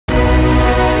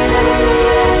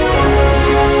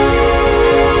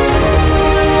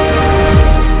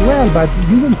but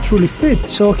you don't truly fit.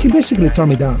 So he basically turned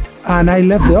me down. And I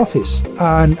left the office.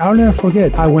 And I'll never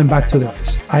forget, I went back to the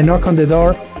office. I knocked on the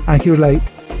door, and he was like,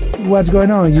 what's going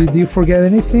on? Do you forget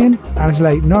anything? I was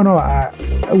like, no,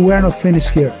 we're not finished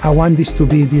here. I want this to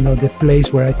be, the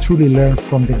place where I truly learn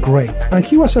from the great. And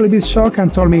he was a little bit shocked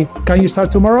and told me, can you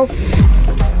start tomorrow?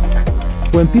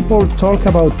 When people talk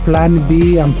about plan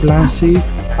B and plan C,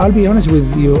 I'll be honest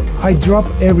with you, I dropped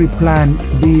every plan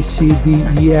B, C, D,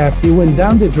 E, F. It went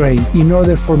down the drain in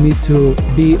order for me to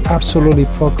be absolutely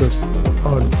focused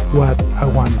on what I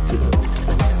wanted to do.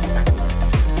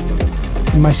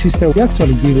 My sister, we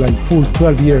actually did like full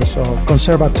 12 years of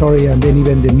conservatory and then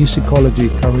even the musicology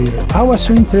career. I was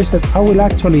so interested, I will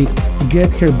actually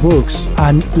get her books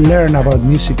and learn about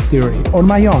music theory on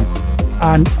my own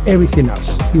and everything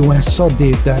else. It went so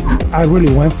deep that I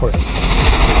really went for it.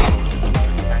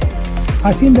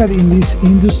 I think that in this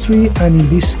industry and in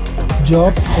this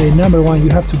job, number one, you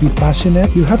have to be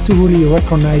passionate. You have to really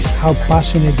recognize how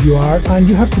passionate you are, and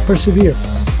you have to persevere.